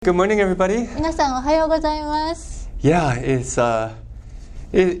Good morning, everybody. 皆さんおはようございます。Yeah, I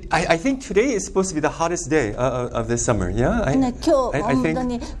think today is supposed to be the hottest day of this summer. Yeah, 今日本当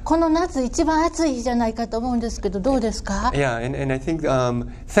にこの夏一番暑い日じゃないかと思うんですけど、どうですか？ Yeah, and I think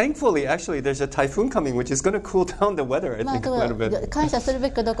thankfully, actually, there's a typhoon coming, which is going to cool down the weather. I think a little bit. 感謝するべ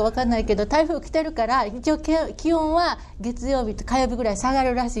きかどうかわかんないけど、台風来てるから一応気温は月曜日と火曜日ぐらい下が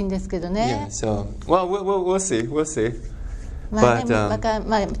るらしいんですけどね。Yeah, so we'll see. We'll see. ちょ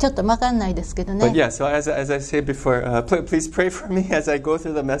っとわかんないですけどね。But yeah, so as I said before, please pray for me as I go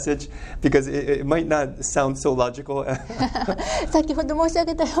through the message because it might not sound so logical. 先ほど申し上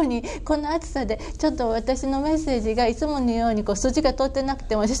げたように、この暑さでちょっと私のメッセージがいつものように筋が通ってなく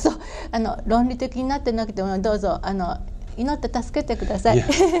ても、ちょっと論理的になってなくてもどうぞ祈って助けてください。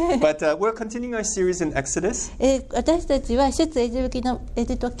Yeah. But we're continuing our series in Exodus. 私たちは出エジプ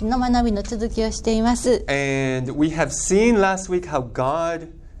ト記の学びの続きをしています。And we have seen last week how God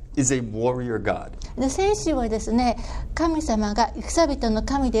is a warrior God. で先週はですね、神様が戦人の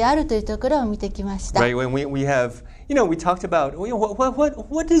神であるというところを見てきました。Right, when we have, we talked about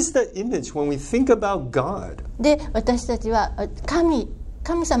what is the image when we think about God? で、私たちは神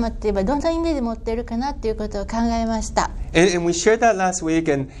様って言えばどんなイメージを持っているかなということを考えました。And we shared that last week,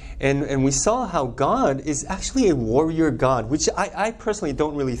 and we saw how God is actually a warrior God, which I personally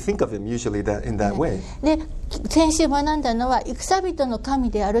don't really think of him usually in that way. で、先週学んだのは戦人の神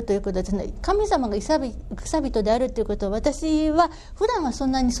であるということですね。神様が戦人であるということを私は普段はそ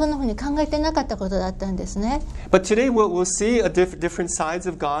んなふうに考えてなかったことだったんですね。But today we'll see different sides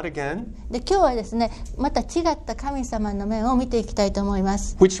of God again. で、今日はですね、また違った神様の面を見ていきたいと思いま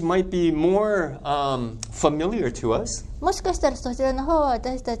す。Which might be more familiar to us. もしかしたらそちらの方は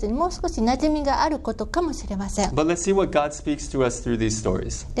私たちにもう少し馴染みがあることかもしれません。But let's see what God speaks to us through these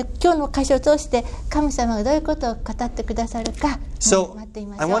stories. で、今日の箇所を通して神様がどういうことを語ってくださるか待ってい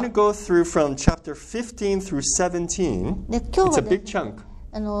ましょう。I want to go through from chapter 15 through 17. で、今日は It's a big chunk.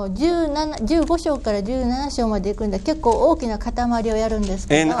 15章から17章まで行くんで結構大きな塊をやるんです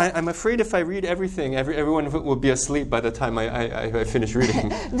けど And I'm afraid if I read everything, everyone will be asleep by the time I finish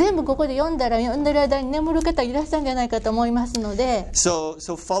reading. 全部ここで読んでる間に眠る方いらっしゃるんじゃないかと思いますので So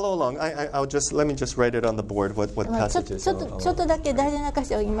follow along. Let me just write it on the board what passages. ちょっとだけ大事な箇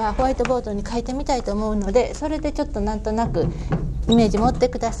所を今ホワイトボードに書いてみたいと思うのでそれでちょっとなんとなくイメージ持って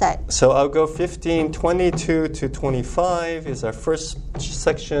ください。 So I'll go 15:22 to 25 is our first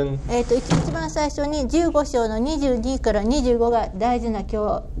section. 一番最初に15章の22から25が大事な今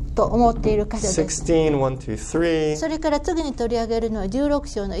日と思っている箇所です。16:1 to 3. それから次に取り上げるのは16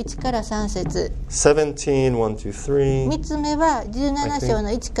章の1から3節。17:1 to 3. 3つ目は17章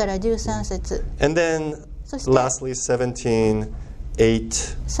の1から13節。And then lastly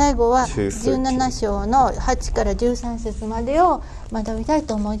 17:8. 最後は17章の8から13節までを学びたい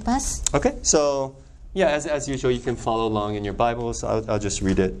と思います。Okay, so yeah, as usual, you can follow along in your Bibles. I'll just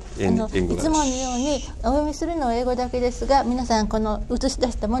read it in いつものようにお読みするのは英語だけですが、皆さんこの映し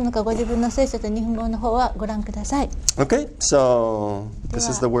出したものかご自分の聖書と日本語の方はご覧ください。Okay, so this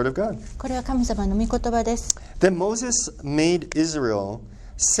is the word of God. これは神様の御言葉です。Then Moses made Israel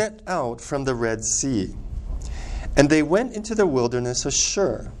set out from the Red Sea, and they went into the wilderness of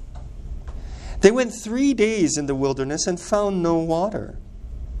Shur. They went 3 days in the wilderness and found no water.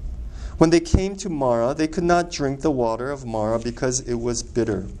 When they came to Marah, they could not drink the water of Marah because it was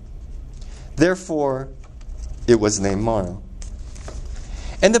bitter. Therefore, it was named Marah.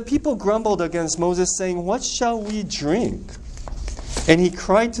 And the people grumbled against Moses, saying, "What shall we drink?" And he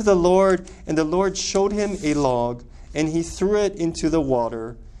cried to the Lord, and the Lord showed him a log, and he threw it into the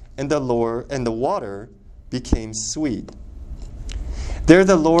water, and the water became sweet. There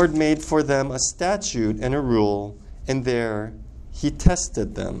the Lord made for them a statute and a rule, and there he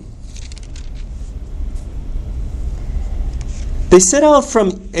tested them. They set out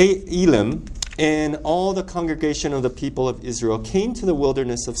from Elim, and all the congregation of the people of Israel came to the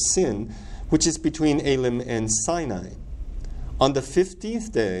wilderness of Sin, which is between Elim and Sinai, on the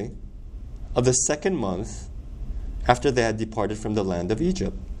 15th day of the second month after they had departed from the land of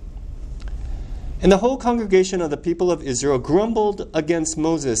Egypt. And the whole congregation of the people of Israel grumbled against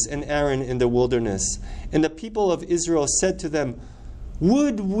Moses and Aaron in the wilderness. And the people of Israel said to them,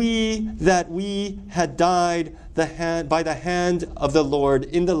 "Would we that we had died by the hand of the Lord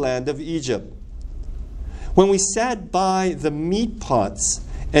in the land of Egypt, when we sat by the meat pots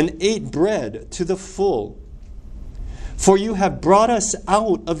and ate bread to the full. For you have brought us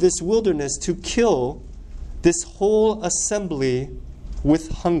out of this wilderness to kill this whole assembly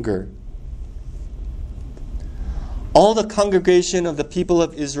with hunger." All the congregation of the people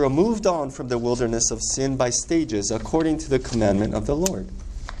of Israel moved on from the wilderness of Sin by stages according to the commandment of the Lord.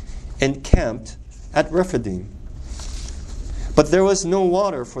 and camped at Rephidim. But there was no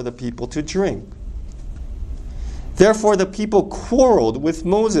water for the people to drink. Therefore the people quarreled with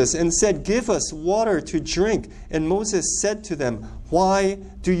Moses and said, "Give us water to drink." And Moses said to them, "Why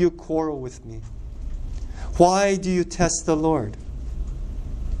do you quarrel with me? Why do you test the Lord?"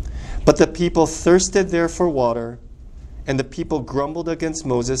 But the people thirsted there for water, and the people grumbled against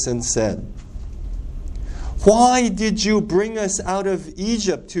Moses and said, "Why did you bring us out of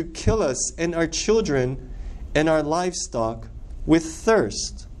Egypt to kill us and our children and our livestock with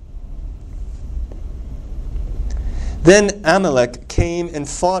thirst?" Then Amalek came and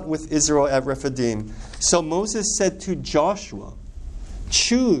fought with Israel at Rephidim. So Moses said to Joshua,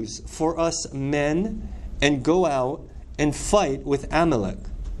 "Choose for us men and go out and fight with Amalek.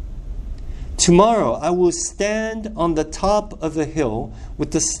 Tomorrow I will stand on the top of the hill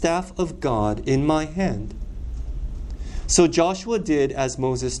with the staff of God in my hand." So Joshua did as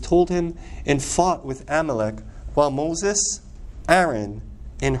Moses told him and fought with Amalek, while Moses, Aaron,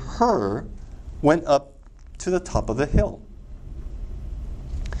 and Hur went up to the top of the hill.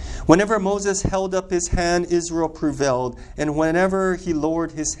 Whenever Moses held up his hand, Israel prevailed, and whenever he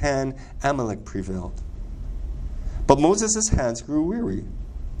lowered his hand, Amalek prevailed. But Moses' hands grew weary,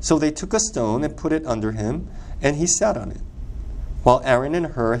 so they took a stone and put it under him, and he sat on it, while Aaron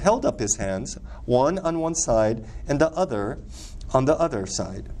and Hur held up his hands, one on one side and the other on the other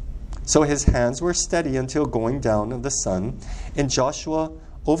side. So his hands were steady until going down of the sun, and Joshua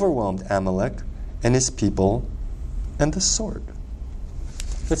overwhelmed Amalek and his people and the sword.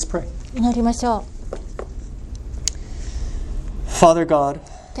 Let's pray. 祈りましょう。 Father God,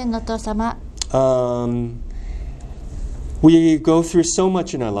 天のお父様、 we go through so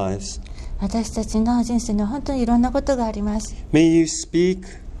much in our lives. 私たちの人生には本当にいろんなことがあります。 May you speak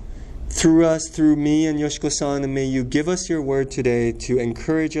through us, through me and Yoshiko-san, and may you give us your word today to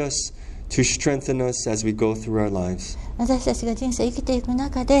encourage us, to strengthen us as we go through our lives. 私たちが人生生きていく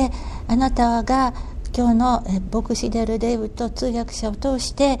中で、あなたが今日の牧師であるデイブと通訳者を通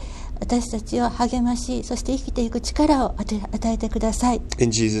して私たちを励まし、そして生きていく力を与えてください。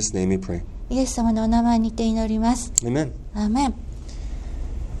 In Jesus' name we pray. イエス様のお名前にて祈ります。 Amen. アーメン。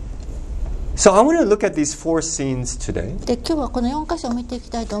 So I want to look at these four scenes today. で、今日はこの4箇所を見ていき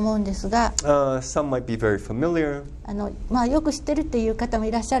たいと思うんですが、 Some might be very familiar. よく知ってるっていう方も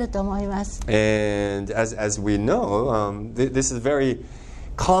いらっしゃると思います。 And as we know, this is a very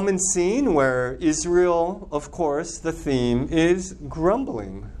common scene where Israel, of course, the theme is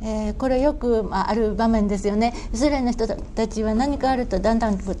grumbling. これよくある場面ですよね。イスラエルの人たちは何かあるとだんだ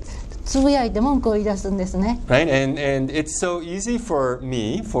んつぶやいて文句を言い出すんですね。 Right? And it's so easy for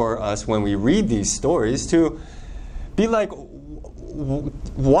us, when we read these stories, to be like,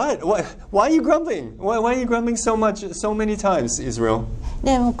 why are you grumbling? Why are you grumbling so many times, Israel?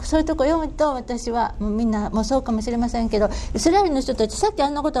 でもそういうとこ読むと私はみんなもそうかもしれませんけど、イスラエルの人たちさっきあ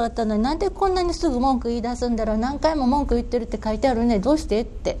んなことがあったのになんでこんなにすぐ文句言い出すんだろう、何回も文句言ってるって書いてあるね、どうしてっ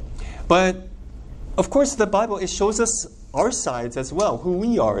て。 But of course the Bible, it shows us our sides as well, who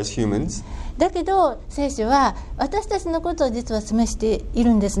we are as humans. だけど聖書は私たちのことを実は示してい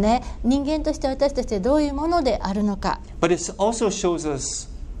るんですね。人間として私たちはどういうものであるのか。 But it also shows us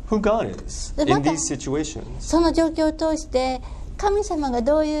who God is in these situations. その状況を通して神様が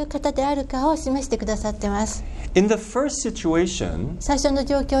どういう方であるかを示してくださっています。 In the first situation, 最初の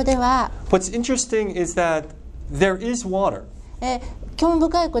状況では、 what's interesting is that there is water. 興味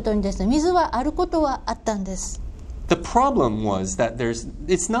深いことにですね、水はあることはあったんです。 The problem was that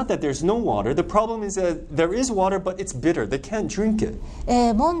it's not that there's no water. The problem is that there is water, but it's bitter. They can't drink it.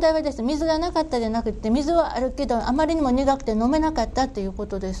 問題はですね、水がなかったじゃなくて、水はあるけどあまりにも苦くて飲めなかったというこ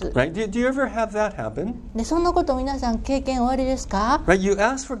とです。 Right? Do you ever have that happen? で、そんなこと皆さん経験おありですか？ Right? You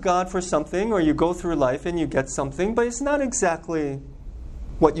ask for God for something, or you go through life and you get something, but it's not exactly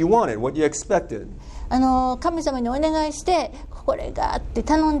what you wanted, what you expected. 神様にお願いしてこれがって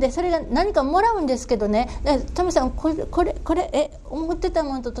頼んで、それが何かもらうんですけどね、神様これ思ってた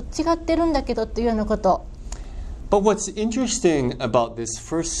ものと違ってるんだけどっていうようなこと。 But what's interesting about this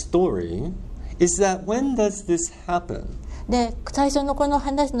first story is that when does this happen? で、最初のこの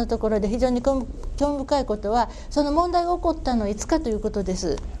話のところで非常に興味深いことは、その問題が起こったのはいつかということで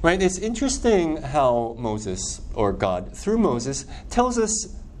す。 Right? It's interesting how Moses, or God through Moses, tells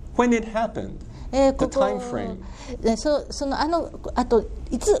us when it happened. The time frame. あと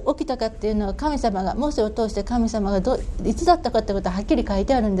いつ起きたかっていうのは神様がモーセを通して神様がいつだったかってことははっきり書い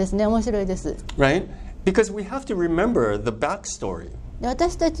てあるんですね。面白いです。 Right? Because we have to remember the backstory. で、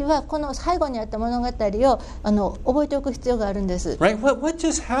私たちはこの最後にあった物語を覚えておく必要があるんです。 Right? What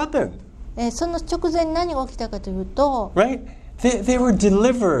just happened? その直前に何が起きたかというと、 Right? They were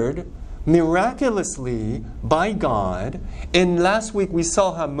delivered miraculously by God. And last week we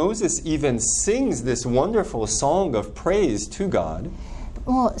saw how Moses even sings this wonderful song of praise to God.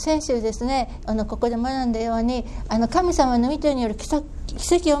 もう先週ですね、ここで学んだように神様の御手による奇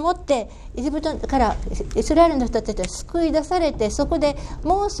跡をもってエジプトからイスラエルの人たちは救い出されて、そこで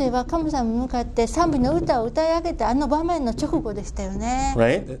モーセは神様に向かって賛美の歌を歌い上げた場面の直後でしたよね。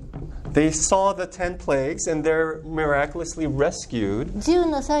Right? They saw the 10 plagues and they're miraculously rescued 10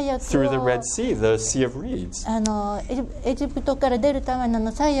の災厄を through the Red Sea, the Sea of Reeds. エジプトから出るため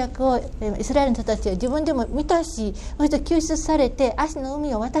の災厄をイスラエルの人たちは自分でも満たし、そして救出されて足の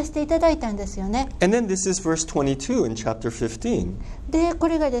海を渡していただいたんですよね。And then this is verse 22 in chapter 15. でこ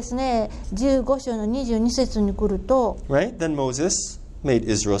れがですね15章の22節に来ると、Right? Then Moses made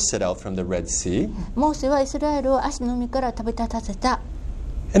Israel set out from the Red Sea. モーセはイスラエルを足の海から旅立たせた。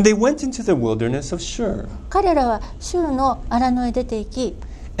And they went into the wilderness of Shur. 彼らはシューの荒野へ出て行き、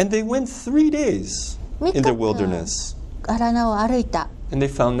And they went 3 days in the wilderness. 荒野を歩いた。And they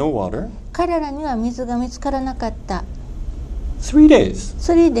found no water. 彼らには水が見つからなかった。 3 days.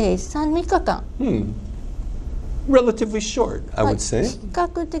 3 days、3日間。Relatively short, I would say. 比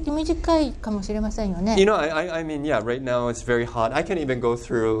較的短いかもしれませんよね。You know, I mean, yeah, right now it's very hot. I can't even go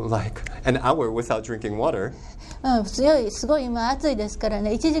through like an hour without drinking water. すごい今暑いですからね、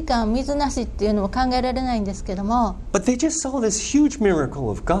1時間水なしっていうのも考えられないんですけども。But they just saw this huge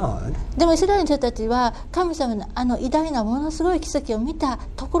miracle of God. でもイスラエルの人たちは神様の偉大なものすごい奇跡を見た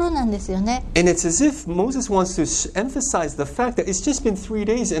ところなんですよね。And it's as if Moses wants to emphasize the fact that it's just been 3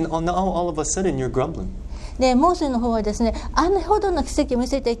 days and now all of a sudden you're grumbling. でモーセの方はですね、あんなほどの奇跡を見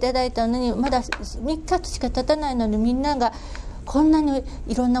せていただいたのにまだ3日しか経たないのに、みんながこんなに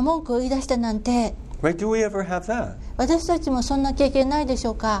いろんな文句を言い出したなんて。Right? Do we ever have that? 私たちもそんな経験ないでし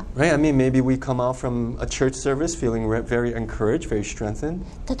ょうか。 Right? I mean, maybe we come out from a church service feeling very encouraged, very strengthened.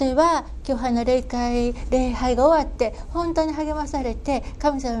 例えば教会の礼拝が終わって本当に励まされて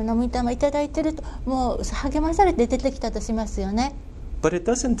神様の御霊いただいていると、もう励まされて出てきたとしますよね。But it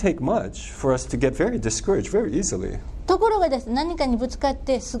doesn't take much for us to get very discouraged very easily. ところがですね、何かにぶつかっ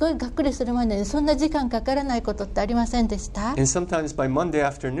てすごいがっくりするまでにそんな時間かからないことってありませんでした？ And sometimes by Monday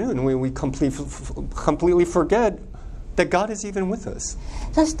afternoon we completely forget that God is even with us.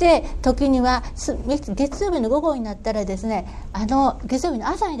 そして時には月曜日の午後になったらですね、月曜日の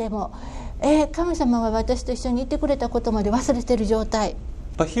朝にでも、神様は私と一緒にいてくれたことまで忘れている状態。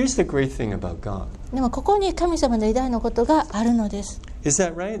But here's the great thing about God. でもここに神様の偉大なことがあるのです。Is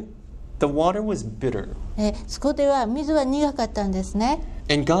that right? The water was bitter. そこでは水は苦かったんですね。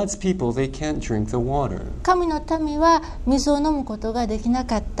And God's people, they can't drink the water. 神の民は水を飲むことができな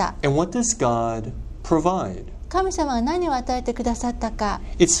かった。 And what does God provide? 神様が何を与えてくださったか。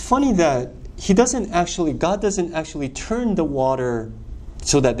 It's funny that God doesn't actually turn the water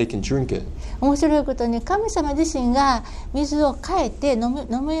so that they can drink it. 面白いことに神様自身が水を変えて飲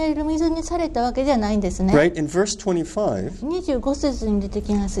める水にされたわけじゃないんですね。 Right? In verse 25, 25節に出て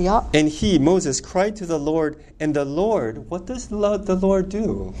きますよ。 and Moses, cried to the Lord, and the Lord, what does the Lord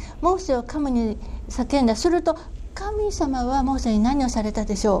do? モーセを神に叫んだ。すると神様はモーセに何をされた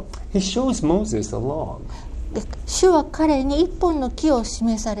でしょう。 He shows Moses a log. 主は彼に一本の木を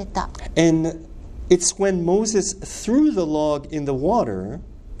示された。 And it's when Moses threw the log in the water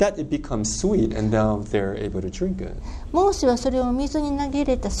that it becomes sweet, and now they're able to drink it. モーセはそれを水に投げ入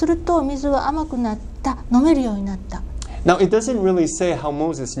れた。すると水は甘くなった。飲めるようになった。 Now, it doesn't really say how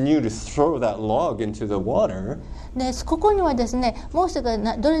Moses knew to throw that log into the water. でここにはですね、モーセが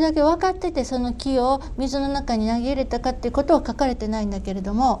どれだけ分かっててその木を水の中に投げ入れたかっていうことは書かれてないんだけれ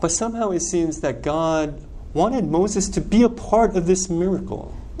ども、 But somehow it seems that God wanted Moses to be a part of this miracle.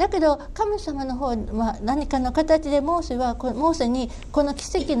 だけど神様の方は何かの形でモーセにこの奇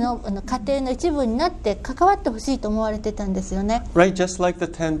跡の過程の一部になって関わってほしいと思われてたんですよね。 Right? Just like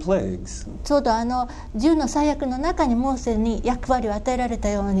the 10 plagues. ちょうど10の災厄の中にモーセに役割を与えられた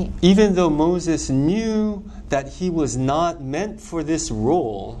ように、 Even though Moses knew that he was not meant for this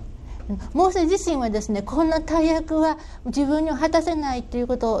role, モーセ自身はですね、こんな大役は自分には果たせないという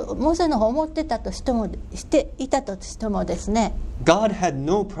ことをモーセの方思っていたとしてもですね、 God had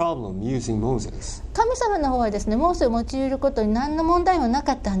no problem using Moses. 神様の方はですね、モーセを用いることに何の問題もな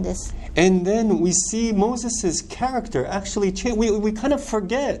かったんです。 And then we see Moses' character actually change. We kind of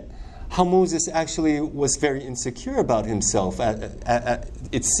forget how Moses actually was very insecure about himself,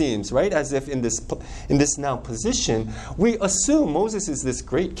 it seems, right? As if in this now position, we assume Moses is this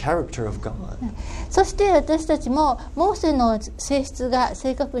great character of God. そして私たちもモーセの性質が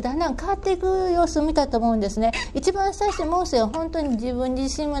性格だんだん変わっていく様子を見たと思うんですね。一番最初モーセは本当に自分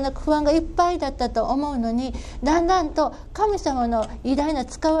自身もなく不安がいっぱいだったと思うのに、だんだんと神様の偉大な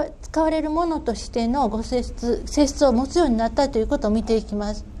使われるものとしての性質を持つようになったということを見ていき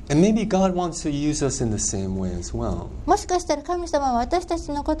ます。And maybe God wants to use us in the same way as well. もしかしたら神様は私たち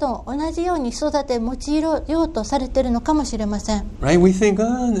のことを同じように育て用いようとされているのかもしれません。Right? We think,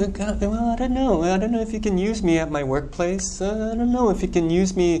 God, well, I don't know if you can use me at my workplace. I don't know if you can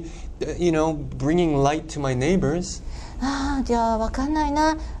use me, bringing light to my neighbors. じゃあ分かんない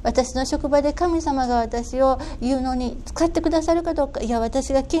な、私の職場で神様が私を言うのに使ってくださるかどうか、いや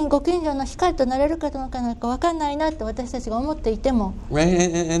私がご近所の光となれるかどうかなんか分かんないなって私たちが思っていても、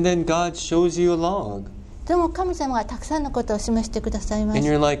 Right? And then God shows you a log. でも神様がたくさんのことを示してくださいます。 And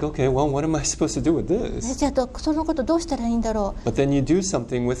you're like, okay, well, what am I supposed to do with this? じゃあそのことどうしたらいいんだろう。 But then you do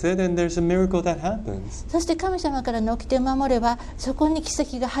something with it and there's a miracle that happens. そして神様からの掟を守ればそこに奇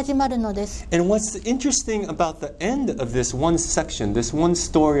跡が始まるのです。 And what's interesting about the end of this one section, this one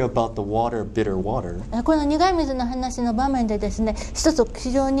story about the bitter water, この苦い水の話の場面でですね、一つ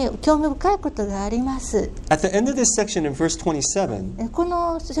非常に興味深いことがあります。 at the end of this section in verse 27, こ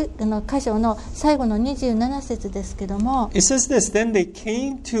の箇所の最後の27節ですけども、 it says this, then they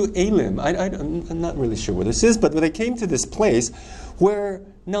came to Elim. I'm not really sure what this is, but they came to this place where,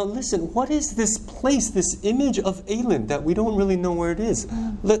 now listen, what is this place, this image of Elim that we don't really know where it is?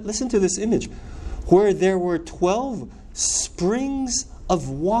 Listen to this image, where there were 12 springs of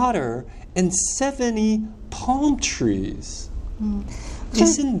water and 70 palm trees.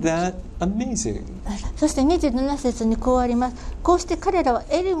 Isn't that amazing? そして27節にこうあります。こうして彼らは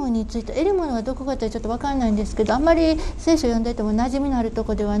エリムについて、エリムはどこかというとちょっと分からないんですけど、あんまり聖書を読んでいても馴染みのあると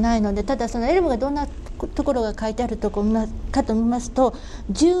ころではないので、ただそのエリムがどんなところが書いてあるところかと見ますと、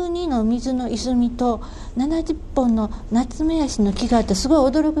12の水の泉と70本のナツメヤシの木があって、すご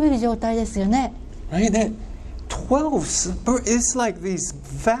い驚くべき状態ですよね。 Right? That 12 is like these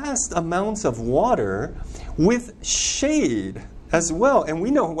vast amounts of water with shade as well. And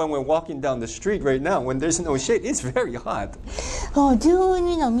we know when we're walking down the street right now, when there's no shade, it's very hot.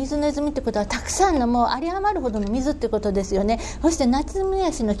 12の水の泉ってことはたくさんのもう有り余るほどの水ってことですよね。そしてナツメ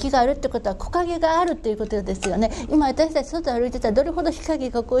ヤシの木があるってことは木陰があるっていうことですよね。今私たち外歩いてたらどれほど日陰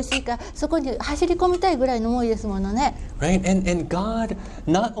が恋しいか、そこに走り込みたいぐらいの思いですものね。 Right? And God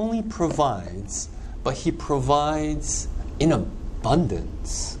not only provides, but He provides in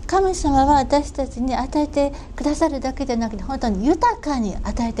abundance. 神様は私たちに与えてくださるだけでなくて、本当に豊かに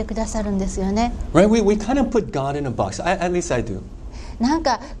与えてくださるんですよね。 Right? We kind of put God in a box. At least I do. なん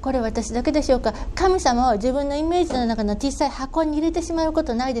かこれ私だけでしょうか。神様を自分のイメージの中の小さい箱に入れてしまうこ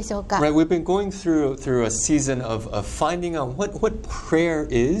とないでしょうか。 Right? We've been going through a season of finding out what prayer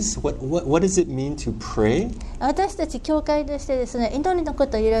is. What does it mean to pray? 私たち教会としてですね、祈りのこ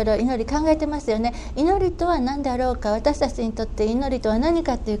とをいろいろ祈り考えてますよね。祈りとは何だろうか、私たちにとって祈りとは何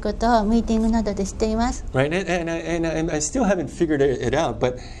かということをミーティングなどでしています。 Right? And I still haven't figured it out,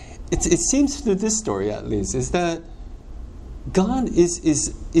 but it seems through this story at least is that God is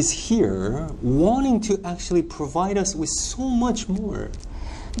here wanting to actually provide us with so much more.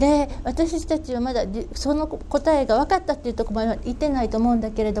 で私たちはまだその答えが分かったっていうところまでは言ってないと思うん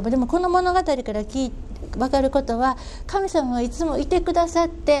だけれども、でもこの物語から分かることは、神様はいつもいてくださっ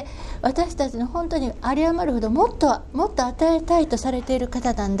て、私たちの本当に有り余るほどもっと与えたいとされている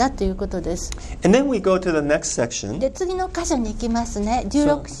方なんだということです。 And then we go to the next section. で次の箇所に行きますね。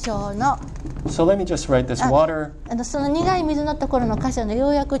16章の So let me just write this water. その苦い水のところの箇所のよ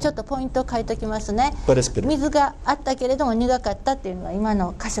うやくちょっとポイントを書いておきますね。 But it's bitter. 水があったけれども苦かったっていうのが今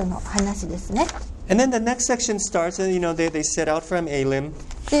の箇所の話ですね。 And then the next section starts, they set out from Elim.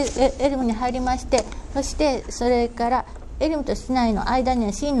 でエリムに入りまして、そしてそれからエリムとシナイの間に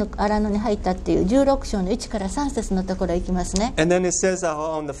はシンの荒野に入ったっていう16章の1から3節のところへ行きますね。 And then it says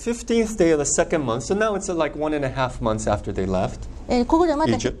on the 15th day of the second month. So now it's like 1.5 months after they left ここでま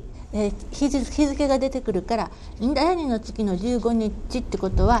た Egypt. 日付が出てくるから、第2の月の15日ってこ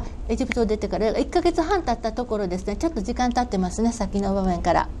とはエジプトを出てから1ヶ月半経ったところですね。ちょっと時間経ってますね、先の場面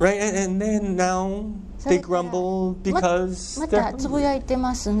から。 Right? And then now they grumble because ま they're たつぶやいて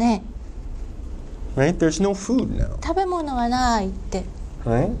ますね。 right? There's no food now. 食べ物がないって。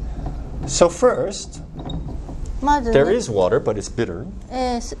 Right? So first, まず、 there is water, but it's bitter.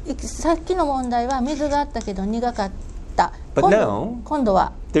 さっきの問題は水があったけど苦かった。 But now, 今度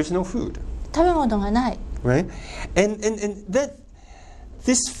は there's no food. 食べ物がない。 Right? And that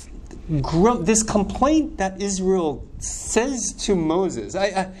this complaint that Israel says to Moses,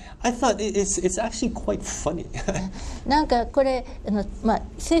 I thought it's actually quite funny. なんかこれ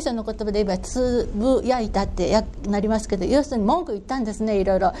聖書の言葉で言えばつぶやいたってなりますけど、要するに文句言ったんですね、い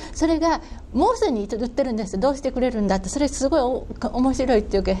ろいろ。それがモーセに言ってるんです。どうしてくれるんだって、それすごい面白いっ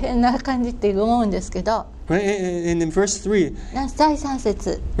ていうか変な感じって思うんですけど。Right? And in verse 3, 第3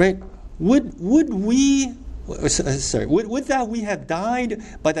節。right? Would that we had died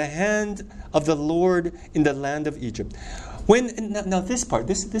by the hand of the Lord in the land of Egypt. Now this part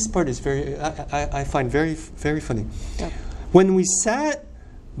is very, I find very, very funny. When we sat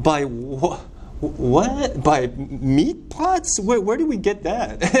by by meat pots? Where did we get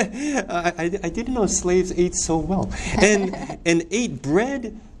that? I didn't know slaves ate so well. And ate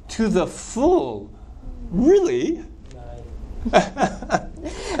bread to the full. Really?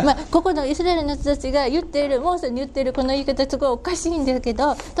 ここのイスラエルの人たちが言っている、モーセに言っているこの言い方すごいおかしいんだけ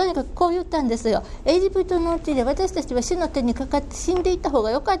ど、とにかくこう言ったんですよ。エジプトの地で私たちは主の手にかかって死んでいった方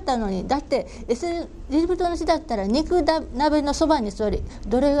が良かったのに、だってエジプトの地だったら肉鍋のそばに座り、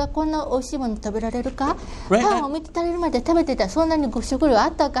どれがこんな美味しいもの食べられるか、パンを満ち足りるまで食べてたらそんなに食料あ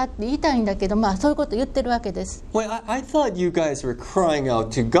ったかって言いたいんだけど、そういうこと言ってるわけです。Well, I thought you guys were crying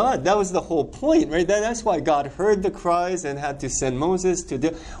out to God. That was the whole point, right? That's why God heard the cries and had to send Moses to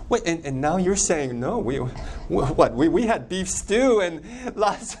do. Wait, and now you're saying no. We had beef stew and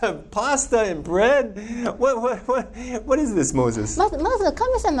lots of pasta and bread. What is this, Moses? まずは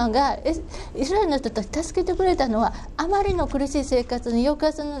神様がイスラエルの人たちを助けてくれたのは、あまりの苦しい生活の抑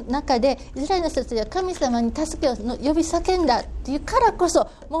圧の中でイスラエルの人たちは神様に助けを呼び叫んだっていうからこそ、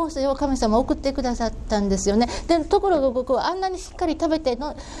モーセを神様送ってくださったんですよね。でところが僕はあんなにしっかり食べて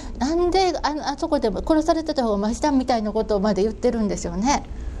の、なんであそこで殺されてた方がマシだみたいなことまで言ってるんですよね。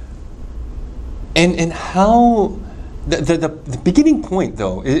And how the beginning point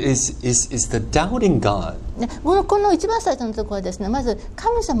though is the doubting God. この一番最初のところはですね、まず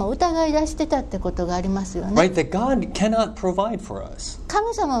神様を疑い出してたってことがありますよね。Right, that God cannot provide for us.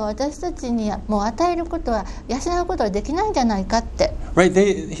 神様は私たちにもう与えることは、養うことはできないんじゃないかって。Right,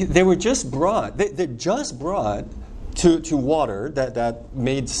 they were just brought. They just brought to water that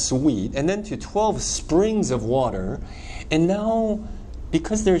made sweet, and then to 12 springs of water, and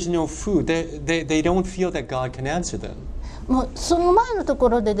now.Because there's no food, they don't feel that God can answer them. もうその前のとこ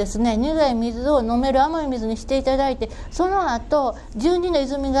ろでですね、苦い水を飲める甘い水にしていただいて、その後12の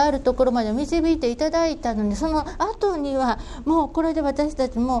泉があるところまで導いていただいたのに、その後にはもうこれで私た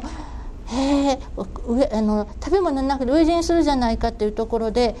ちも食べ物の中で飢え死にするじゃないかというとこ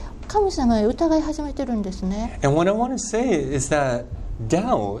ろで神様へ疑い始めてるんですね。And what I want to say is that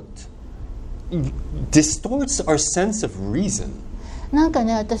doubt distorts our sense of reason.なんか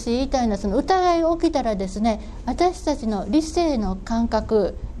ね、私言いたいのは、その疑いが起きたらですね、私たちの理性の感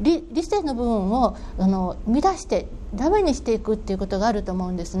覚、理性の部分を乱してダメにしていくっていうことがあると思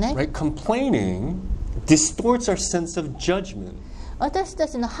うんですね。Right? Complaining distorts our sense of judgment. 私た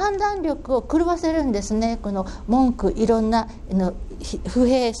ちの判断力を狂わせるんですね。この文句、いろんな不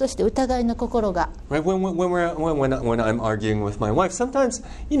平、そして疑いの心が。Right? When I'm arguing with my wife, sometimes,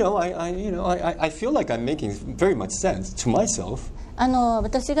 I feel like I'm making very much sense to myself.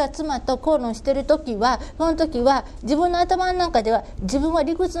私が妻と口論している時は、その時は自分の頭の中では自分は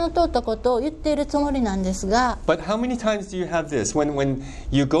理屈の通ったことを言っているつもりなんですが。But how many times do you have this when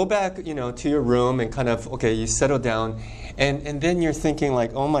you go back, to your room and kind of you settle down, and then you're thinking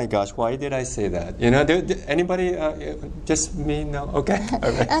like, oh my gosh, why did I say that? Anybody? Just me? No? Okay.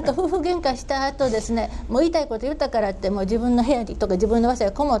 なんか夫婦喧嘩した後ですね、もう言いたいこと言ったからってもう自分の部屋にとか自分の場所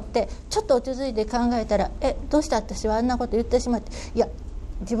にこもってちょっと落ち着いて考えたら、どうして私はあんなこと言ってしまって、いや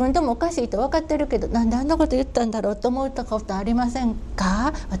自分でもおかしいと分かってるけど、なんであんなこと言ったんだろうと思ったことありません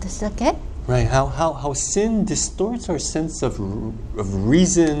か？私だけ？ Right, how sin distorts our sense of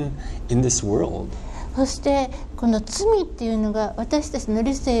reason in this world. そしてこの罪っていうのが私たちの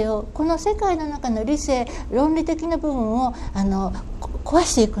理性を、この世界の中の理性、論理的な部分を壊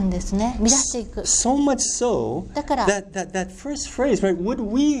していくんですね。乱していく。So much so だから that first phrase, right? Would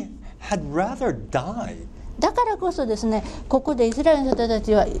we had rather die?だからこそですね、ここでイスラエルの人た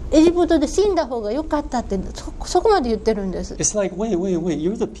ちはエジプトで死んだ方が良かったって そこまで言ってるんです。It's like, wait,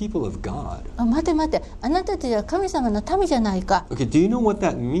 you're the people of God. 待て、あなたたちは神様の民じゃないか。Okay, do you know what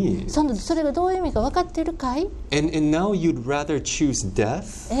that means? それがどういう意味か分かってるかい？ And now you'd rather choose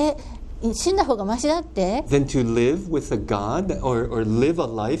death? 死んだ方がマシだって than to live with a God or live a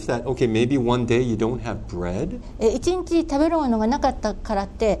life that, maybe one day you don't have bread? 一日食べるものがなかったからっ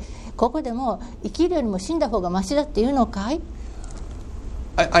てここでも生きるよりも死んだ方がマシだっていうのかい？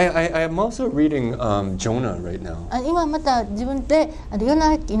 I'm also reading Jonah right now. 今また自分でヨ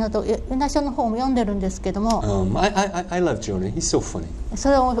ナ書の本を読んでるんですけども、I love Jonah. He's so funny. そ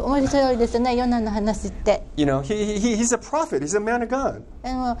れは面白いですね、ヨナの話って。You know, he's a prophet. He's a man of God.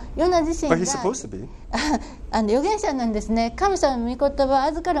 ヨナ自身 But が he's supposed to be. 預言者なんですね。神様の御言葉を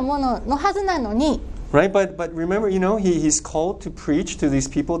預かるもののはずなのに。Right, but remember, you know, he's called to preach to these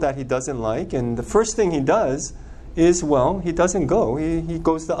people that he doesn't like, and the first thing he does is, well, he doesn't go. He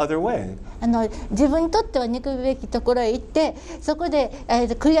goes the other way. 自分にとっては憎むべきところへ行って、そこで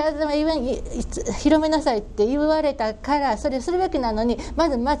悔い改め広めなさいって言われたから、それをするべきなのに、ま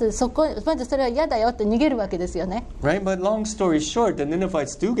ずそれは嫌だよって逃げるわけですよね。Right, but long story short, the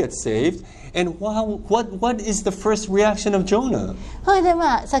Ninevites do get saved, and what is the first reaction of Jonah? それで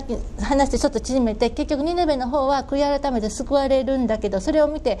さっき話してちょっと縮めて、結局ニネベの方は悔い改めて救われるんだけど、それを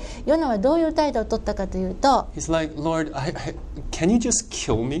見てヨナはどういう態度を取ったかというと、He's like, Lord, can you just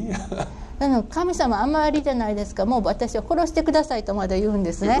kill me? 神様あんまりじゃないですか、もう私を殺してくださいとまで言うん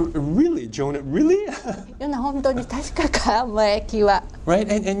ですね。Really, Jonah? Really? ヨナ本当に確かか、前気は。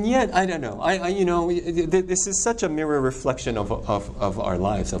Right, and yet I don't know. You know, this is such a mirror reflection of our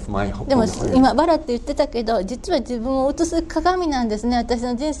lives, of my whole でも life. 今笑って言ってたけど、実は自分を映す鏡なんですね。私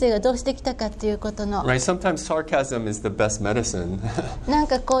の人生がどうしてきたかっていうことの。Right, sometimes sarcasm is the best medicine. なん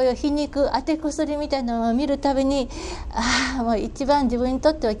かこういう皮肉当て薬みたいなのを見るたびに、もう一番自分にと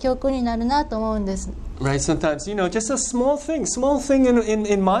っては教訓になるなと思うんです。Right, sometimes, you know, just a small thing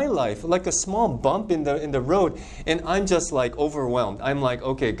in my life, like a small bump in the road, and I'm just like overwhelmed. I'm like,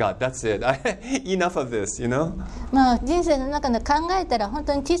 okay, God, that's it. Enough of this, you know? 人生の中で考えたら本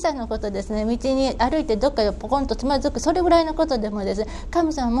当に小さなことですね。道に歩いてどっかでポコンとつまずく、それぐらいのことでもですね、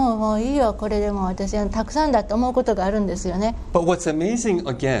神様もういいよ、これでも私はたくさんだと思うことがあるんですよね。But what's amazing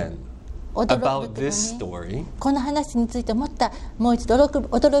again about this story この話についてもう一度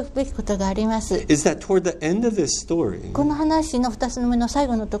驚くべきことがあります。 is that toward the end of this story, この話の2つ目の最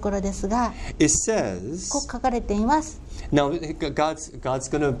後のところですが、 it says, こう書かれています。 now God's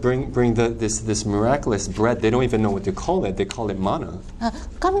going to bring this miraculous bread. They don't even know what to call it. They call it manna.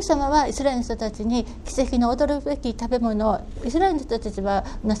 神様はイスラエルの人たちに奇跡の驚くべき食べ物を、イスラエルの人たちは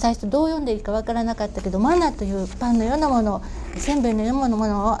最初どう読んでいいかわからなかったけど、マナというパンのようなもの、せんべいのようなも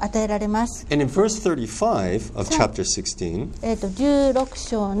のを与えられます。 And in verse 35 of chapter 16, 16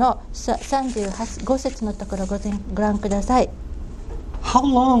章の35節のところをご覧ください。 how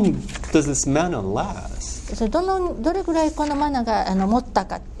long does this manna last? どれぐらいこのマナが持った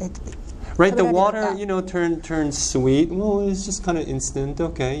か。 Right, the water, you know, turns sweet. Well, it's just kind of instant.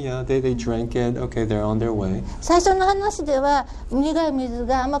 Okay, yeah, they drank it. Okay, they're on their way. 最初の話では苦い水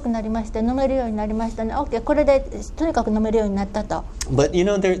が甘くなりまして飲めるようになりましたね。OK、これでとにかく飲めるようになったと。But you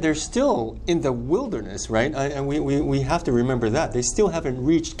know, they're still in the wilderness, right? And we have to remember that they still haven't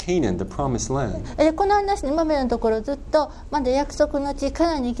reached Canaan, the promised land. この話の今までのところずっとまだ約束の地カ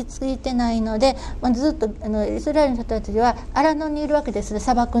ナンに行き着いてないので、ずっとイスラエルの人たちは荒野にいるわけですね、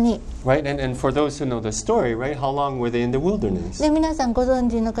砂漠に。Right, and for those who know the story, right, how long were they in the wilderness? で皆さんご存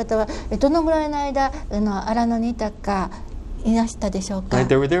知の方はどのぐらいの間荒野にいたかいらしたでしょうか。 Right,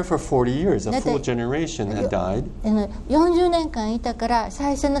 they were there for 40 years. A full generation had died. 40年間いたから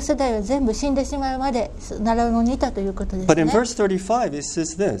最初の世代は全部死んでしまうまで荒野にいたということですね。 But in verse 35, it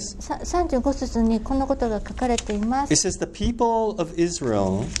says this. 35節にこのことが書かれています。 It says, the people of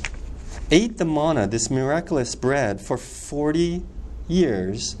Israel ate the manna, this miraculous bread, for 40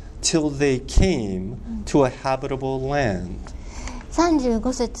 years till they came to a habitable land.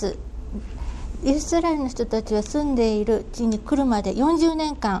 35節、イスラエルの人たちは住んでいる地に来るまで40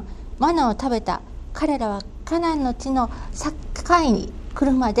年間マナを食べた。彼らはカナンの地の境に来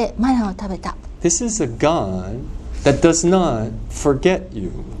るまでマナを食べた。 This is a God that does not forget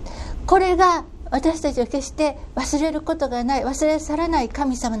you. これが私たちを決して忘れることがない、忘れ去らない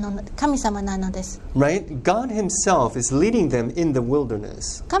神様なのです。 Right? God himself is leading them in the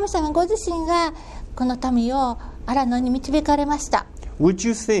wilderness. 神様ご自身がこの民を荒野に導かれました。 Would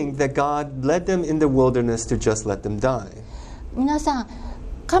you think that God led them in the wilderness to just let them die? 皆さん、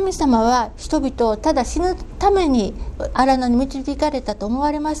神様は人々をただ死ぬために荒野に導かれたと思わ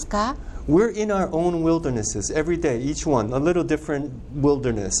れますか？ We're in our own wildernesses every day, each one, a little different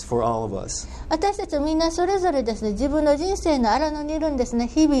wilderness for all of us. 私たちみんなそれぞれですね、自分の人生の荒野にいるんですね。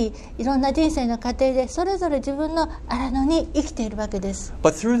日々いろんな人生の過程でそれぞれ自分の荒野に生きているわけです。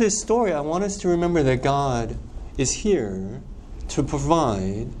 But through this story, I want us to remember that God is here to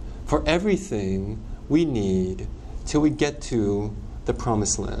provide for everything we need till we get to the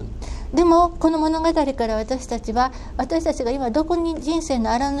promised land. でもこの物語から私たちが今どこに人生の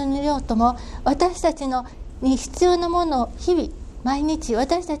荒野にいようとも、私たちに必要なものを日々毎日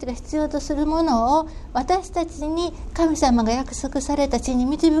私たちが必要とするものを私たちに神様が約束された地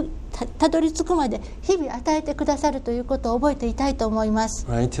にたどり着くまで日々与えてくださるということを覚えていたいと思います。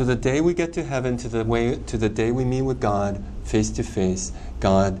Right? Till the day we get to heaven, to the day we meet with God face to face,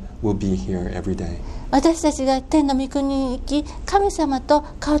 God will be here every day. 私たちが天の御国に行き、神様と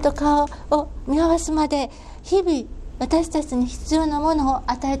顔と顔を見合わすまで日々私たちに必要なものを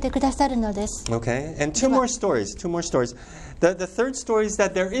与えてくださるのです。Okay? And two more stories. The third story is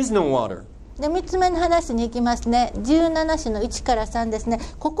that there is no water. で3つ目の話に行きますね。17章の1から3ですね。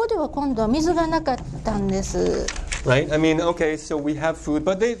ここでは今度は水がなかったんです。Right? I mean, okay, so we have food,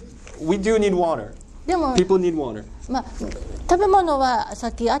 but we do need water. でも People need water. 食べ物はさ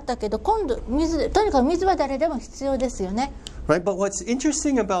っきあったけど、今度とにかく水は誰でも必要ですよね。Right? But what's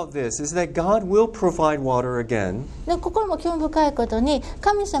interesting about this is that God will provide water again. でここも興味深いことに、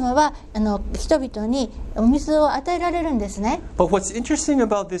神様は人々にお水を与えられるんですね。But what's interesting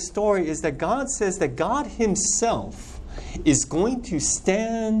about this story is that God says that God Himself is going to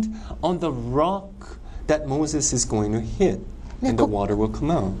stand on the rock that Moses is going to hit, and the water will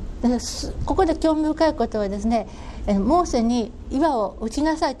come out. ここで興味深いことはですね、モーセに岩を打ち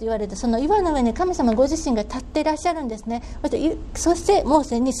なさいと言われて、その岩の上に神様ご自身が立っていらっしゃるんですね。そしてモー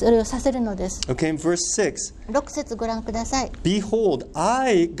セにそれをさせるのです。Okay, verse 6. 6節ご覧ください。 Behold,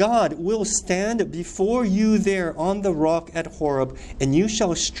 I, God, will stand before you there on the rock at Horeb, and you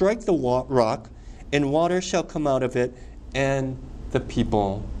shall strike the rock, and water shall come out of it, and the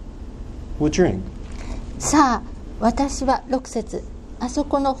people will drink. さあ、私は6節、あそ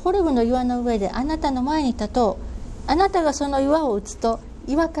このホレブの岩の上であなたの前に立とう。あなたがその岩を打つと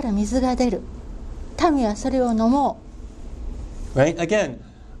岩から水が出る。民はそれを飲もう。Right? Again,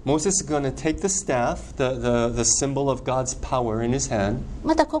 Moses is going to take the staff, the symbol of God's power in his hand.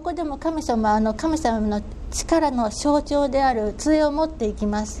 またここでも神様の力の象徴である杖を持っていき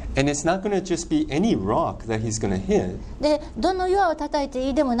ます。And it's not going to just be any rock that he's going to hit. で、どの岩を叩いて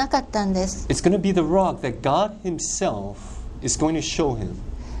いいでもなかったんです。It's going to be the rock that God Himself is going to show him.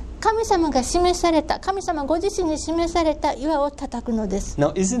 神様が示された、神様ご自身に示された岩を叩くのです。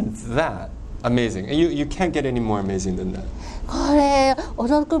Now, isn't that amazing? You can't get any more amazing than that. これ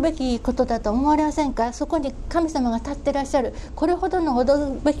驚くべきことだと思われませんか？そこに神様が立ってらっしゃる。これほどの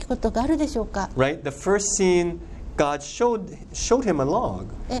驚くべきことがあるでしょうか？ Right? The first scene, God showed him a log.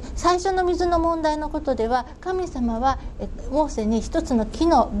 最初の水の問題のことでは、神様はモーセに一つの木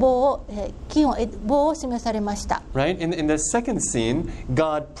の棒を示されました。Right? In the second scene,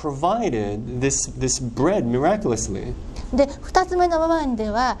 God provided this bread miraculously. で、二つ目の場面で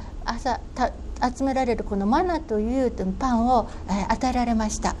は朝集められるこのマナというパンを与えられま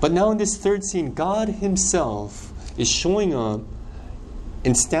した。But now in this third scene, God Himself is showing up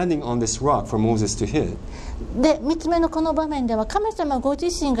and standing on this rock for Moses to hit. で、3つ目のこの場面では神様ご自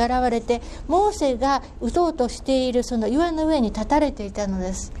身が現れて、モーセが打とうとしているその岩の上に立たれていたの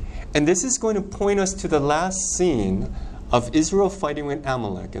です。And this is going to point us to the last scene of Israel fighting with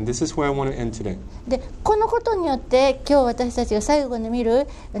Amalek. And this is where I want to end today. で、このことによって今日私たちが最後に見る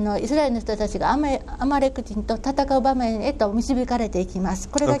イスラエルの人たちがアマレク人と戦う場面へと導かれていきます。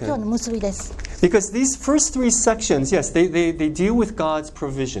これが今日の結びです。Because these first three sections, yes, they deal with God's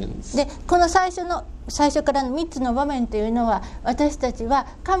provisions. で、この最初からの3つの場面というのは、私たちは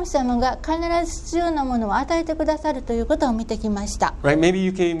神様が必ず必要なものを与えてくださるということを見てきました。Right? Maybe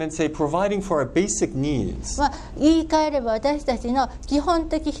you can even say providing for our basic needs. 言い換えれば私たちの基本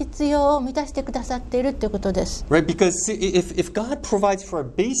的必要を満たしてくださっているということです。Right? Because if God provides for our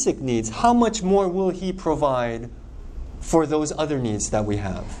basic needs, how much more will He provide for those other needs that we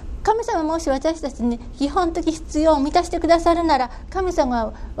have? 神様もし私たちに基本的必要を満たしてくださるなら、神様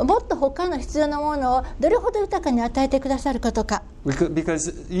はもっと他の必要なものをどれほど豊かに与えてくださることか。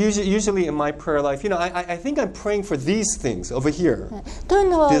Because usually in my prayer life, I think I'm praying for these things over here. という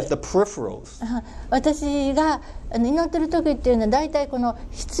のは the peripherals. 私が祈っている時っていうのは大体この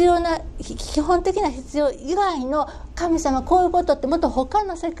必要な基本的な必要以外の神様こういうことってもっと他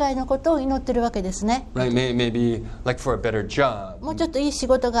の世界のことを祈っているわけですね。Right? Maybe like for a better job. もうちょっといい仕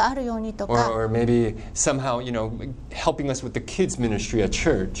事があるようにとか。Or maybe somehow, helping us with the kids ministry at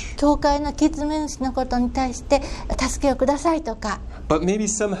church. 教会のキッズメンスのことに対して助けをくださいとか。But maybe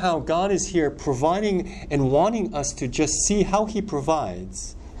somehow God is here providing and wanting us to just see how He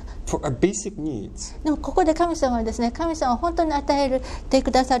provides for our basic needs. でもここで神様はですね、神様は本当に与えて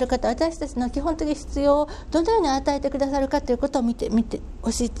くださる方、私たちの基本的必要をどのように与えてくださるかということを見て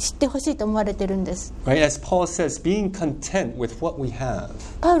ほしい、知ってほしいと思われているんです。Right? As Paul says, being content with what we have.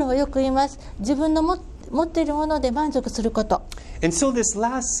 パウロはよく言います。自分の持っているもので満足すること。And so this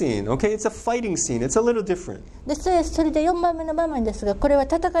last scene, okay, it's a fighting scene. It's a little different. でそれで4番目の場面ですが、これは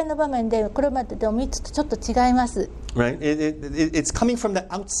戦いの場面で、これまでと3つとちょっと違います。Right? It's coming from the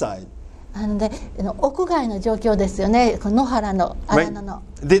outside. で屋外の状況ですよね。この野原の荒野の。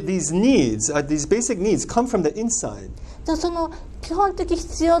These needs, these basic needs, come from the inside. その基本的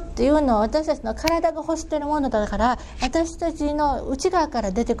必要っていうのは私たちの体が欲しているものだから、私たちの内側か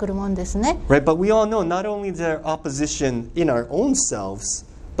ら出てくるものですね。Right, but we all know not only is there opposition in our own selves,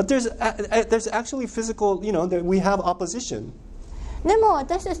 but there's actually physical, that we have opposition. でも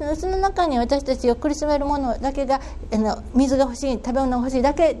私たちの内の中に私たちを苦しめるものだけが、水が欲しい、食べ物が欲しい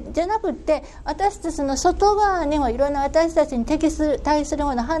だけじゃなくって、私たちの外側にもいろんな私たちに対する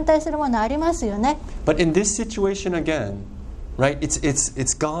もの、反対するものありますよね。But in this situation again, right,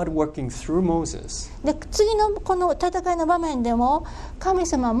 it's God working through Moses. で次のこの戦いの場面でも神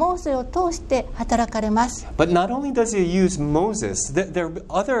様はモーセを通して働かれます。But not only does he use Moses, there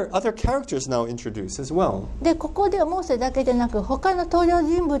are other characters now introduced as well. でここではモーセだけでなく他の登場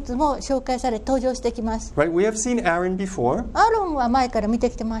人物も紹介され登場してきます。Right, we have seen Aaron before. アロンは前から見て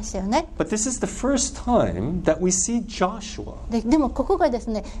きてましたよね。But this is the first time that we see Joshua. でもここがです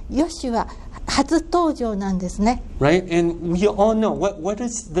ね、ヨシュは初登場なんですね。Right, and we all know what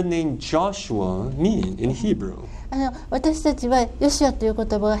does the name Joshua mean in Hebrew? 私たちはヨシュアという言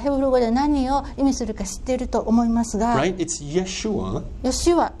葉がヘブル語で何を意味するか知っていると思いますが、Right, it's Yeshua, ヨ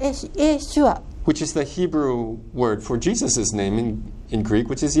シュア、エシュア、 which is the Hebrew word for Jesus' name in Greek,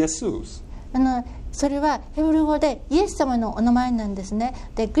 which is Jesus. それはヘブル語でイエス様のお名前なんですね。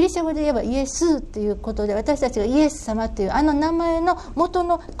でギリシャ語で言えばイエスということで、私たちがイエス様という名前の元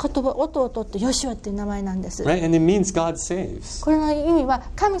の言葉音をとってヨシュアという名前なんです。Right, and it means God saves. これの意味は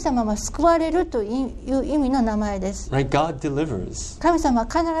神様は救われるという意味の名前です。Right, God delivers. 神様は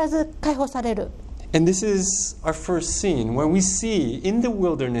必ず解放される。And this is our first scene where we see in the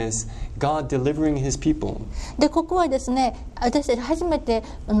wilderness God delivering his people. でここはですね、私たち初めて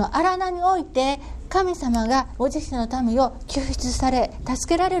荒野において神様がご自身の民を救出され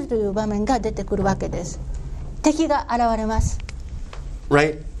助けられるという場面が出てくるわけです。敵が現れます。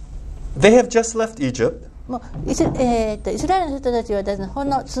Right? They have just left Egypt. もうイスラエルの人たちはですね、ほん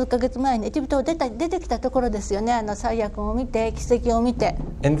の数ヶ月前にエジプトを出てきたところですよね。災悪を見て奇跡を見て。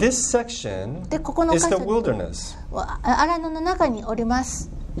And this section でここの is 箇 the 所 wilderness. 荒野の中におります。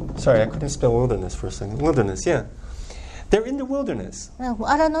 Sorry, I couldn't spell wilderness for a second. Wilderness, yeah. They're in the wilderness.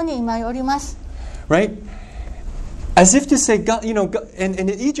 荒野に今おります。 Right? As if to say, God, and in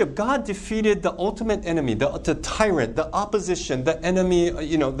Egypt, God defeated the ultimate enemy, the tyrant, the opposition, the enemy,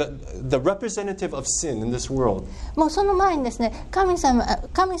 the representative of sin in this world. もうその前にですね、神様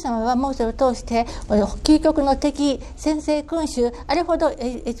はモーセを通して究極の敵、先制君主、あれほど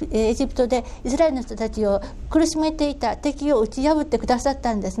エジプトでイスラエルの人たちを苦しめていた敵を打ち破ってくださっ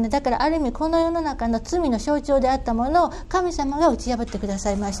たんですね。だからある意味この世の中の罪の象徴であったものを神様が打ち破ってくだ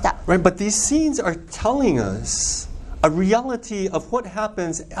さいました。Right, but these scenes are telling us a reality of what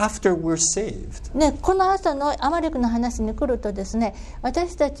happens after we're saved. ね、この朝のアマレクの話に来るとですね、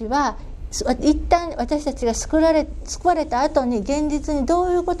私たちは一旦私たちが救われた後に現実にど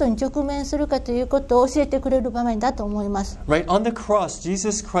ういうことに直面するかということを教えてくれる場面だと思います。Right, on the cross,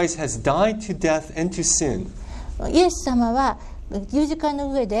 Jesus Christ has died to death and to sin. イエス様は十字架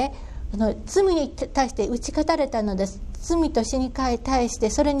の上で罪に対して打ち勝たれたのです。罪と死に対し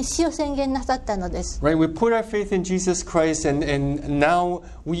てそれに死を宣言なさったのです。Right, we put our faith in Jesus Christ, and now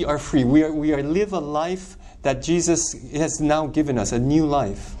we are free. We live a life that Jesus has now given us, a new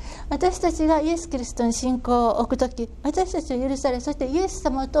life. 私たちがイエス・キリストに信仰を置くとき、私たちを許され、そしてイエス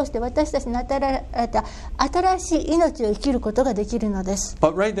様を通して私たちに与えられた新しい命を生きることができるのです。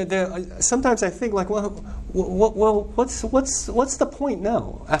But right, sometimes I think like, well, what's the point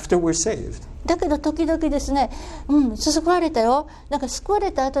now after we're saved? だけど時々ですね、救われたよ。なんか救わ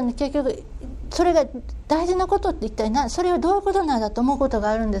れた後に結局それが大事なことって一体それはどういうことなんだと思うこと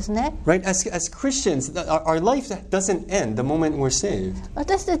があるんですね。Right, as Christians, our life doesn't end the moment we're saved.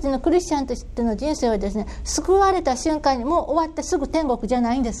 私たちのクリスチャンとしての人生はですね、救われた瞬間にもう終わってすぐ天国じゃ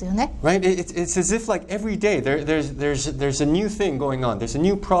ないんですよね。Right, it's as if like every day there's a new thing going on. There's a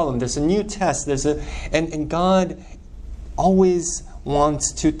new problem. There's a new test. And God always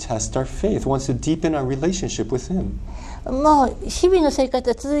wants to test our faith, wants to deepen our relationship with Him. もう日々の生活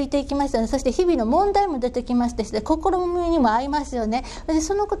は続いていきますよね。そして日々の問題も出てきまして、心にも合いますよね。で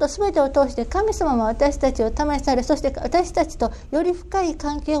そのこと全てを通して神様も私たちを試され、そして私たちとより深い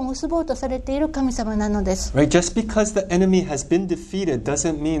関係を結ぼうとされている神様なのです。Right, just because the enemy has been defeated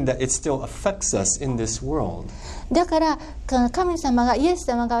doesn't mean that it still affects us in this world. だから神様がイエス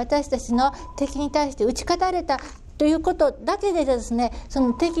様が私たちの敵に対して打ち勝たれたということだけでですね、そ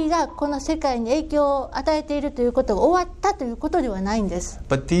の敵がこの世界に影響を与えているということが終わったということではないんです。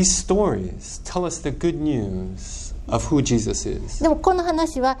But these stories tell us the good news of who Jesus is. でもこの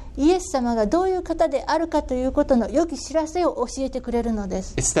話はイエス様がどういう方であるかということの良き知らせを教えてくれるので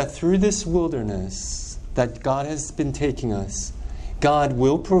す。It's that through this wilderness that God has been taking us, God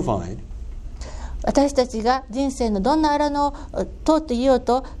will provide. 私たちが人生のどんな荒野を通っていよう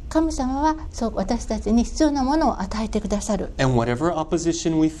と、神様はそう私たちに必要なものを与えてくださる。 And whatever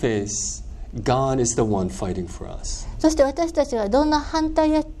opposition we face, God is the one fighting for us. そして私たちがどんな反対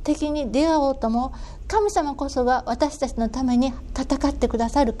や敵に出会おうとも、神様こそが私たちのために戦ってくだ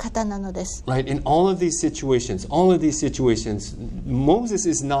さる方なのです。 Right? In all of these situations, Moses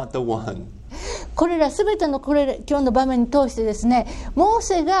is not the one. これらすべての今日の場面に通してですね、モー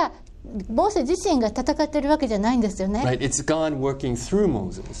セ自身が戦っているわけじゃないんですよね。Right? It's God working through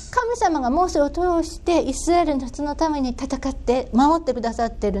Moses. 神様がモーセを通してイスラエルの人のために戦って守ってくださ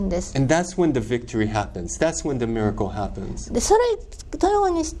っているんです。 And that's when the victory happens. That's when the miracle happens. でそれとよ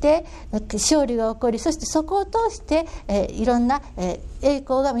うにして勝利が起こり、そしてそこを通して、いろんな、栄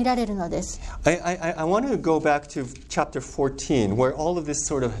光が見られるのです。I want to go back to chapter 14, where all of this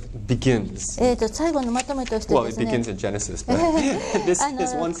sort of begins. 最後のまとめとしてですね、 Well, it begins in Genesis, but this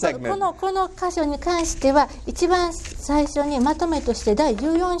one segment. この箇所に関しては一番最初にまとめとして第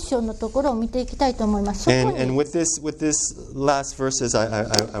14章のところを見ていきたいと思います。そこに And with this last verses, I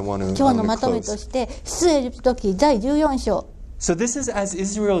want to 今日のまとめとして出エジプト記第14章。So this is as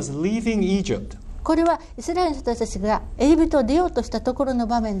Israel is leaving Egypt. これはイスラエルの人たちがエジプトを出ようとしたところの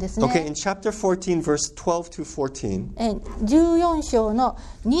場面ですね。Okay, in chapter 14, verse 12 to 14. 14章の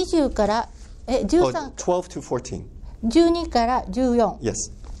20から13、12 to 14. 12から14。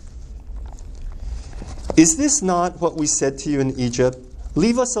 Yes. Is this not what we said to you in Egypt?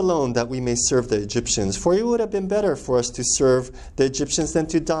 Leave us alone that we may serve the Egyptians, for it would have been better for us to serve the Egyptians than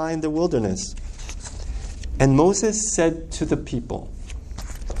to die in the wilderness. And Moses said to the people,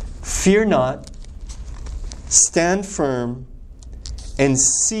 Fear not, stand firm, and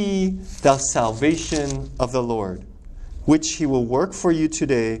see the salvation of the Lord, which he will work for you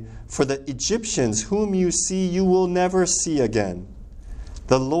today. For the Egyptians whom you see, you will never see again.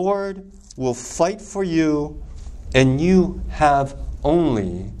 The Lord will fight for you, and you have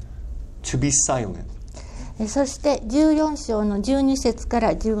only to be silent. そして14章の12節か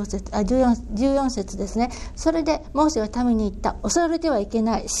ら14節ですね。それでモーセは民に言った。恐れてはいけ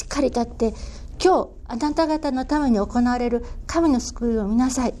ない。しっかり立って今日あなた方のために行われる神の救いを見な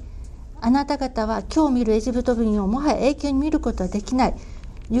さい。あなた方は今日見るエジプト民をもはや永久に見ることはできない。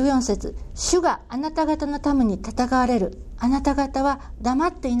14節、主があなた方のために戦われる。あなた方は黙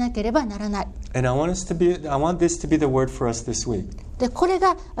っていなければならない。And I want this to be the word for us this week. でこれ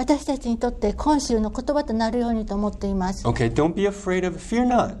が私たちにとって今週の言葉となるようにと思っています。 Okay, don't be afraid of, fear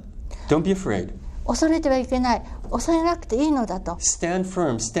not. Don't be afraid. 恐れてはいけない。恐れなくていいのだと。 Stand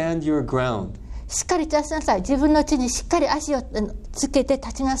firm, stand your ground. しっかり立ちなさい。自分の地にしっかり足をつけて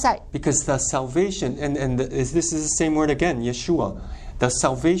立ちなさい。 Because the salvation, this is the same word again, Yeshua. The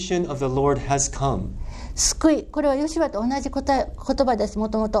salvation of the Lord has come. 救い、これはヨシュアと同じ言葉です。も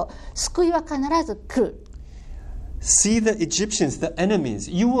ともと救いは必ず来る。See the Egyptians, the enemies.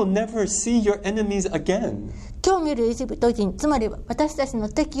 You will never see your enemies again. 今日見るエジプト人、つまり私たちの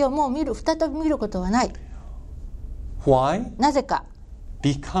敵をもう再び見ることはない。 Why? なぜか。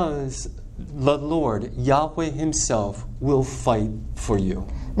 Because the Lord, Yahweh himself, will fight for you.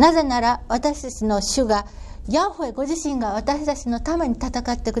 なぜなら私たちの主がヤホェご自身が私たちのために戦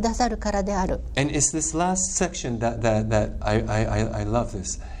ってくださるからである。 And it's this last section that I love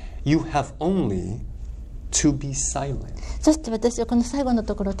this. You have only to be silent. そして私はこの最後の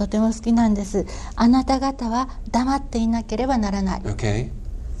ところとても好きなんです。あなた方は黙っていなければならない。 Okay?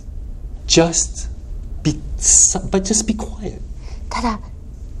 Just be quiet. ただ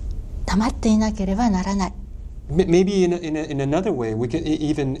黙っていなければならない。 Maybe in another way, we can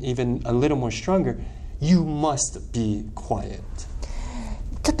even a little more stronger. You must be quiet.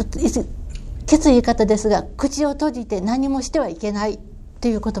 ちょっときつい言い方ですが、口を閉じて何もしてはいけないと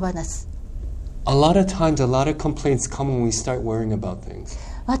いう言葉です。A lot of times, a lot of complaints come when we start worrying about things.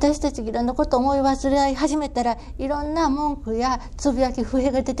 私たちいろんなことを思い煩い始めたら、いろんな文句やつぶやき、不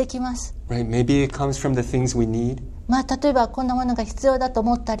平が出てきます。 Right? Maybe it comes from the things we need. 例えばこんなものが必要だと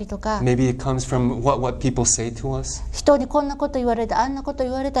思ったりとか、 Maybe it comes from what people say to us. 人にこんなこと言われた、あんなこと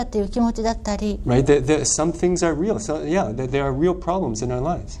言われたっていう気持ちだったり、 Right? Some things are real. So, yeah, there are real problems in our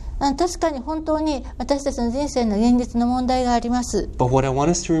lives. 確かに本当に私たちの人生の現実の問題があります。 But what I want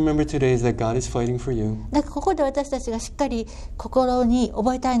us to remember today is that God is fighting for you. だからここで私たちがしっかり心に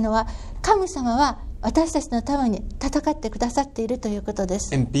覚えたいのは、神様は私たちのために戦ってくださっているということで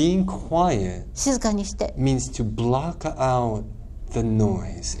す。And being quiet 静かにして means to block out the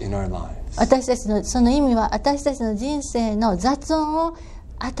noise in our lives. 私たちのその意味は、私たちの人生の雑音を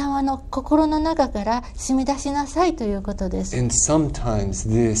頭の心の中から締め出しなさいということです。And sometimes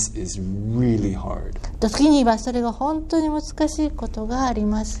this is really hard. 時にはそれが本当に難しいことがあり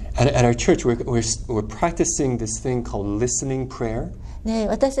ます。At our church, we're practicing this thing called listening prayer. で、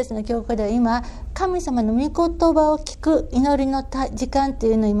私たちの教会では今、神様の御言葉を聞く祈りの時間って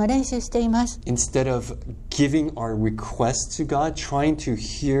いうのを今練習しています。Instead of giving our requests to God, trying to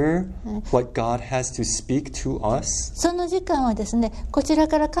hear what God has to speak to us. その時間はですね、こちら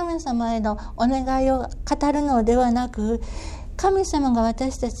から神様へのお願いを語るのではなく、神様が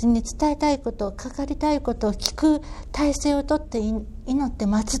私たちに伝えたいこと、語りたいことを聞く体制をとって祈って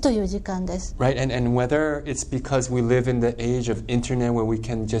待つという時間です。Right, and whether it's because we live in the age of internet where we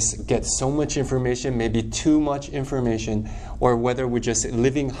can just get so much information, maybe too much information, or whether we're just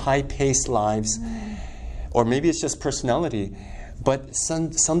living high-paced lives, or maybe it's just personality, but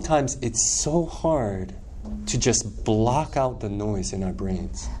sometimes it's so hard to just block out the noise in our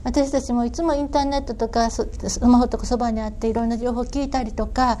brains. 私たちもいつもインターネットとかスマホとかそばにあっていろんな情報を聞いたりと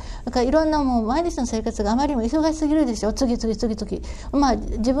か、だからいろんなもう毎日の生活があまりにも忙しすぎるでしょ。次々、まあ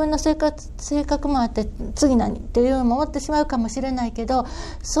自分の性格もあって次何っていうのも思ってしまうかもしれないけど、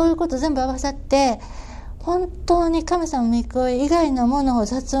そういうこと全部合わさって本当に神様の御声以外のものを、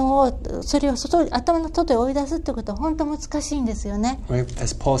雑音を、それを頭の外へ追い出すってことは本当難しいんですよね。Right?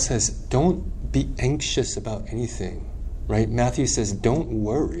 As Paul says, don't be anxious about anything. Right? Matthew says, don't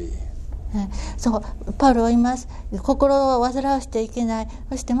worry. そう、パウロは言います。心を煩わしてはいけない。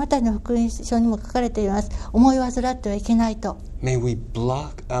そしてマタイの福音書にも書かれています。思い煩ってはいけないと。May we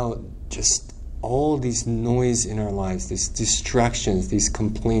block out just all these noise in our lives, these distractions, these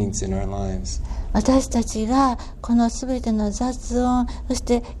complaints in our lives. 私たちがこのすべての雑音、そし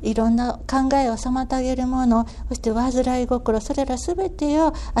ていろんな考えを妨げるもの、そして煩い心、それらすべて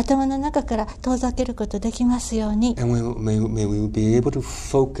を頭の中から遠ざけることできますように。And may we be able to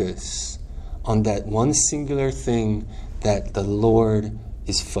focus on that one singular thing that the Lord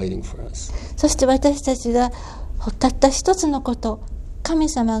is fighting for us. そして私たちがたった一つのこと、神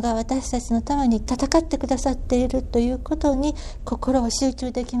様が私たちのために戦ってくださっているということに心を集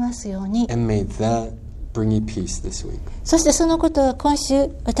中できますように。And may that bring you peace this week. そしてそのことが今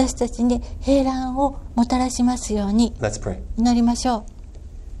週私たちに平安をもたらしますように。 Let's pray. 祈りましょ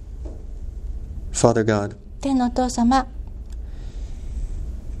う。 Father God, 天のお父様、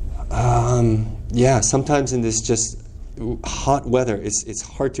sometimes in this just hot weather, it's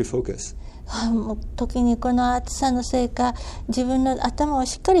hard to focus. 時にこの暑さのせいか、自分の頭を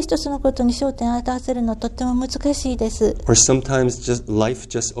しっかり一つのことに焦点を当てせるのはとっても難しいです。Or sometimes life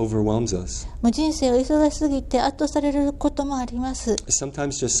just overwhelms us. もう人生を忙しすぎて圧倒されることもあります。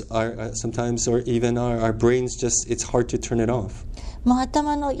Sometimes or even our brains it's hard to turn it off. もう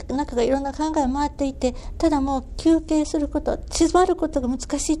頭の中がいろんな考えを回っていて、ただもう休憩すること、静まることが難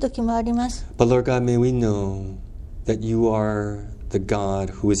しい時もあります。But Lord God, may we know that you are the God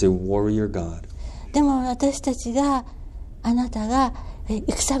who is a warrior God. でも私たちが、あなたが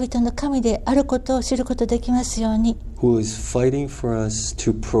戦人の神であることを知ることできますように。Who is fighting for us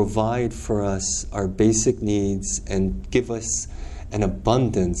to provide for us our basic needs and give us an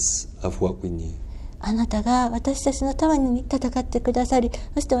abundance of what we need. あなたが私たちのために戦ってくださり、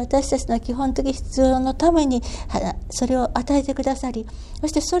そして私たちの基本的必要のためにそれを与えてくださり、そ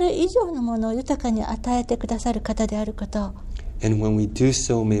してそれ以上のものを豊かに与えてくださる方であることを。And when we do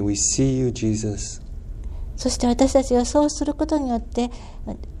so, may we see you, Jesus. そして私たちがそうすることによって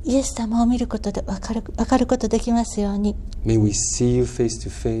イエス様を見ることで分かることできますように。 May we see you face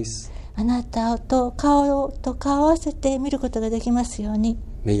to face. あなたと顔と顔を合わせて見ることができますように。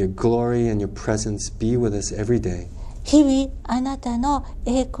 May your glory and your presence be with us every day. 日々あなたの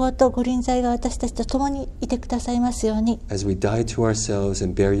栄光とご臨在が私たちと共にいてくださいますように。 As we die to ourselves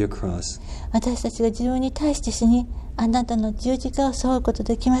and bear your cross. 私たちが自分に対して死に、あなたの十字架を背負うこと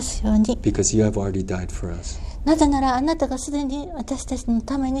できますように。 Because you have already died for us. なぜならあなたがすでに私たちの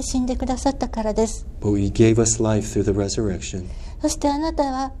ために死んでくださったからです。 But you gave us life through the resurrection. そしてあなた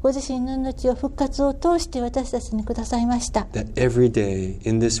はご自身の命を復活を通して私たちにくださいました。 That every day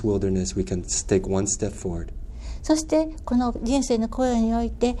in this wilderness we can take one step forward. そしてこの人生の声におい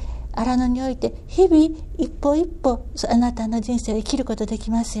て、荒野において日々一歩一歩あなたの人生を生きることで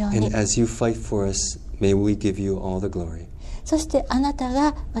きますように。 And as you fight for us, may we give you all the glory. そしてあなた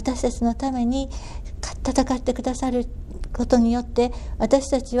が私たちのために戦ってくださることによって、私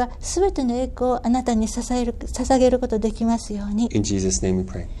たちはすべての栄光をあなたに捧げることできますように。 In Jesus' name we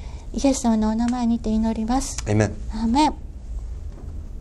pray. イエス様のお名前にて祈ります。Amen. アーメン。